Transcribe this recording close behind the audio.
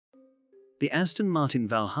The Aston Martin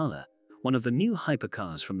Valhalla, one of the new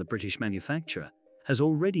hypercars from the British manufacturer, has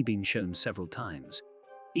already been shown several times.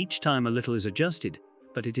 Each time a little is adjusted,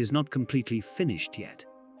 but it is not completely finished yet.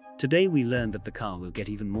 Today we learned that the car will get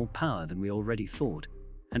even more power than we already thought,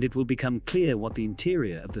 and it will become clear what the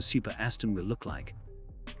interior of the super-Aston will look like.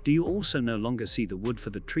 Do you also no longer see the wood for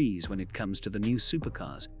the trees when it comes to the new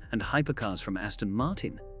supercars and hypercars from Aston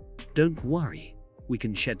Martin? Don't worry, we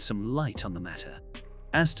can shed some light on the matter.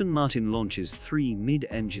 Aston Martin launches 3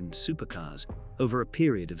 mid-engine supercars over a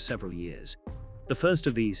period of several years. The first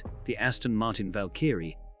of these, the Aston Martin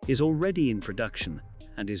Valkyrie, is already in production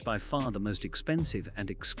and is by far the most expensive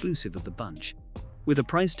and exclusive of the bunch. With a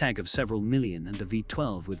price tag of several million and a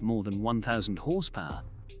V12 with more than 1,000 horsepower,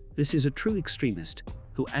 this is a true extremist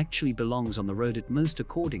who actually belongs on the road at most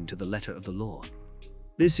according to the letter of the law.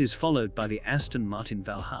 This is followed by the Aston Martin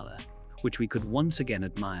Valhalla, which we could once again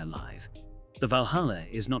admire live. The Valhalla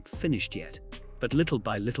is not finished yet, but little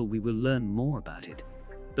by little we will learn more about it.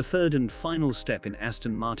 The third and final step in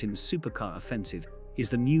Aston Martin's supercar offensive is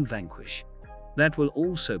the new Vanquish. That will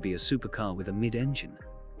also be a supercar with a mid-engine.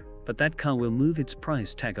 But that car will move its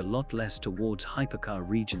price tag a lot less towards hypercar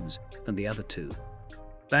regions than the other two.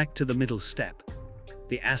 Back to the middle step,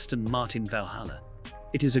 the Aston Martin Valhalla.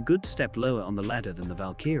 It is a good step lower on the ladder than the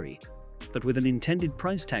Valkyrie, but with an intended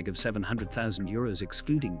price tag of €700,000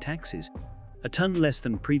 excluding taxes, a ton less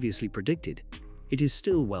than previously predicted, it is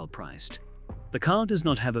still well priced. The car does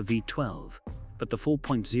not have a V12, but the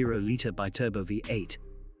 4.0-litre biturbo V8,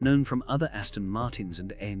 known from other Aston Martins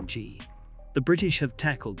and AMG. The British have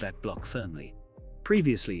tackled that block firmly.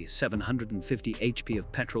 Previously, 750 HP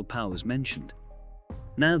of petrol power was mentioned.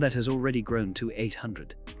 Now that has already grown to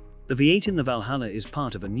 800. The V8 in the Valhalla is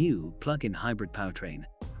part of a new plug-in hybrid powertrain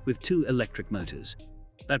with 2 electric motors.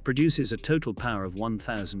 That produces a total power of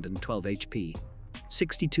 1,012 HP,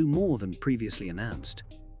 62 more than previously announced.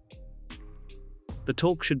 The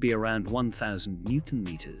torque should be around 1,000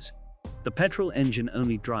 Newton-meters. The petrol engine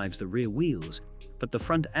only drives the rear wheels, but the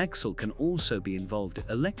front axle can also be involved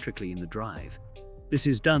electrically in the drive. This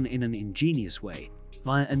is done in an ingenious way,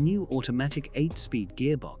 via a new automatic 8-speed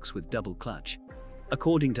gearbox with double clutch.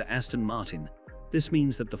 According to Aston Martin, this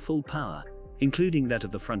means that the full power, including that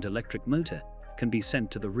of the front electric motor, can be sent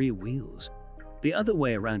to the rear wheels. The other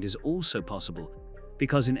way around is also possible,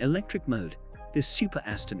 because in electric mode, this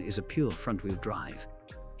super-Aston is a pure front-wheel drive.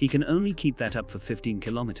 He can only keep that up for 15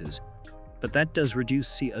 kilometers, but that does reduce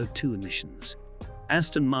CO2 emissions.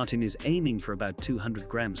 Aston Martin is aiming for about 200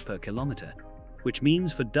 grams per kilometer, which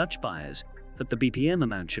means for Dutch buyers that the BPM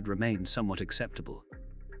amount should remain somewhat acceptable.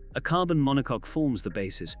 A carbon monocoque forms the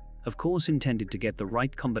basis, of course intended to get the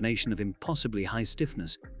right combination of impossibly high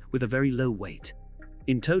stiffness with a very low weight.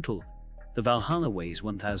 In total, the Valhalla weighs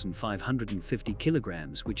 1,550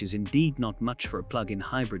 kilograms, which is indeed not much for a plug-in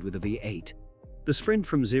hybrid with a V8. The sprint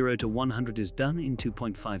from 0 to 100 is done in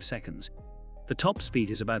 2.5 seconds. The top speed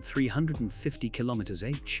is about 350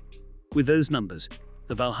 km/h. With those numbers,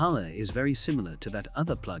 the Valhalla is very similar to that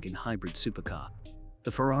other plug-in hybrid supercar,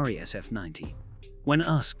 the Ferrari SF90. When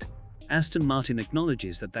asked, Aston Martin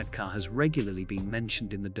acknowledges that that car has regularly been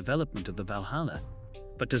mentioned in the development of the Valhalla,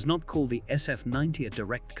 but does not call the SF90 a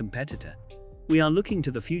direct competitor. "We are looking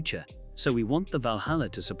to the future, so we want the Valhalla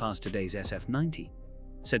to surpass today's SF90,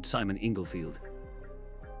 said Simon Inglefield,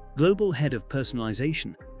 Global Head of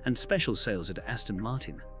Personalization and Special Sales at Aston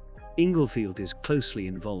Martin. Inglefield is closely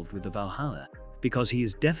involved with the Valhalla because he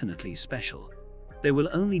is definitely special. There will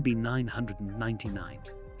only be 999,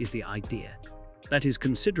 is the idea. That is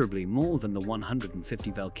considerably more than the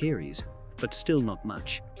 150 Valkyries, but still not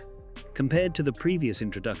much. Compared to the previous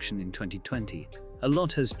introduction in 2020, a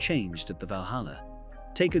lot has changed at the Valhalla.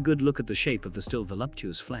 Take a good look at the shape of the still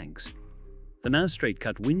voluptuous flanks, the now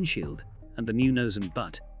straight-cut windshield, and the new nose and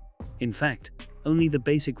butt. In fact, only the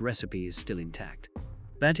basic recipe is still intact.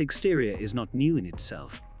 That exterior is not new in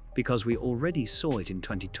itself, because we already saw it in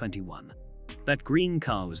 2021. That green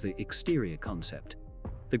car was the exterior concept.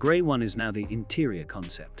 The grey one is now the interior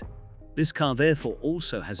concept. This car therefore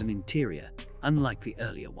also has an interior, unlike the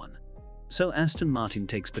earlier one. So Aston Martin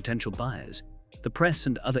takes potential buyers, the press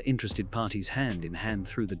and other interested parties hand in hand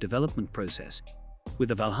through the development process, with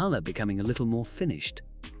the Valhalla becoming a little more finished.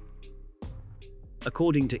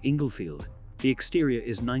 According to Inglefield, the exterior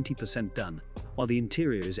is 90% done, while the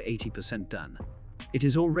interior is 80% done. It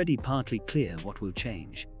is already partly clear what will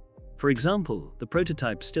change. For example, the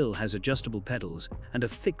prototype still has adjustable pedals and a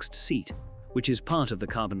fixed seat, which is part of the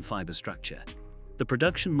carbon fiber structure. The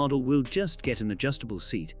production model will just get an adjustable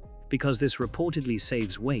seat, because this reportedly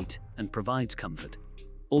saves weight and provides comfort.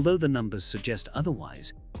 Although the numbers suggest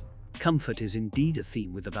otherwise, Comfort is indeed a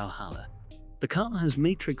theme with the Valhalla. The car has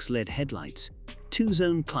matrix-LED headlights,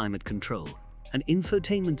 two-zone climate control, an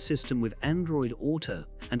infotainment system with Android Auto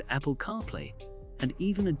and Apple CarPlay, and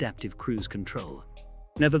even adaptive cruise control.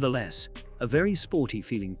 Nevertheless, a very sporty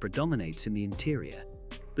feeling predominates in the interior.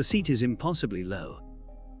 The seat is impossibly low.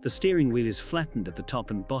 The steering wheel is flattened at the top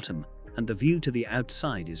and bottom, and the view to the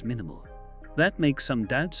outside is minimal. That makes some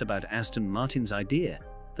doubts about Aston Martin's idea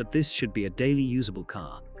that this should be a daily usable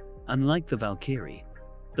car. Unlike the Valkyrie,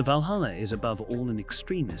 the Valhalla is above all an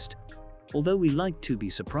extremist, although we like to be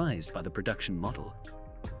surprised by the production model.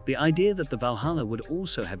 The idea that the Valhalla would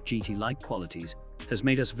also have GT-like qualities has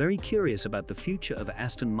made us very curious about the future of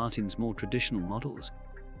Aston Martin's more traditional models.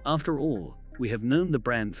 After all, we have known the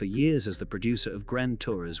brand for years as the producer of Grand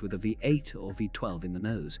Tourers with a V8 or V12 in the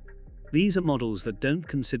nose. These are models that don't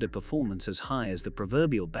consider performance as high as the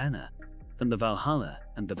proverbial banner than the Valhalla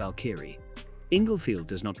and the Valkyrie. Inglefield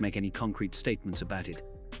does not make any concrete statements about it,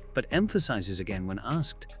 but emphasizes again when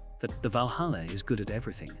asked that the Valhalla is good at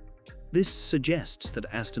everything. This suggests that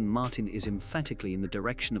Aston Martin is emphatically in the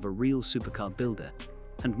direction of a real supercar builder,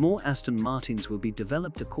 and more Aston Martins will be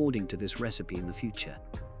developed according to this recipe in the future.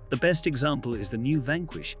 The best example is the new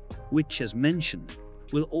Vanquish, which, as mentioned,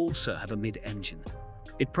 will also have a mid-engine.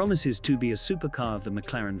 It promises to be a supercar of the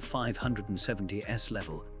McLaren 570S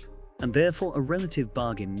level, and therefore a relative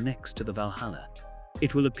bargain next to the Valhalla.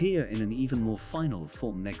 It will appear in an even more final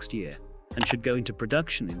form next year, and should go into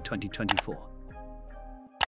production in 2024.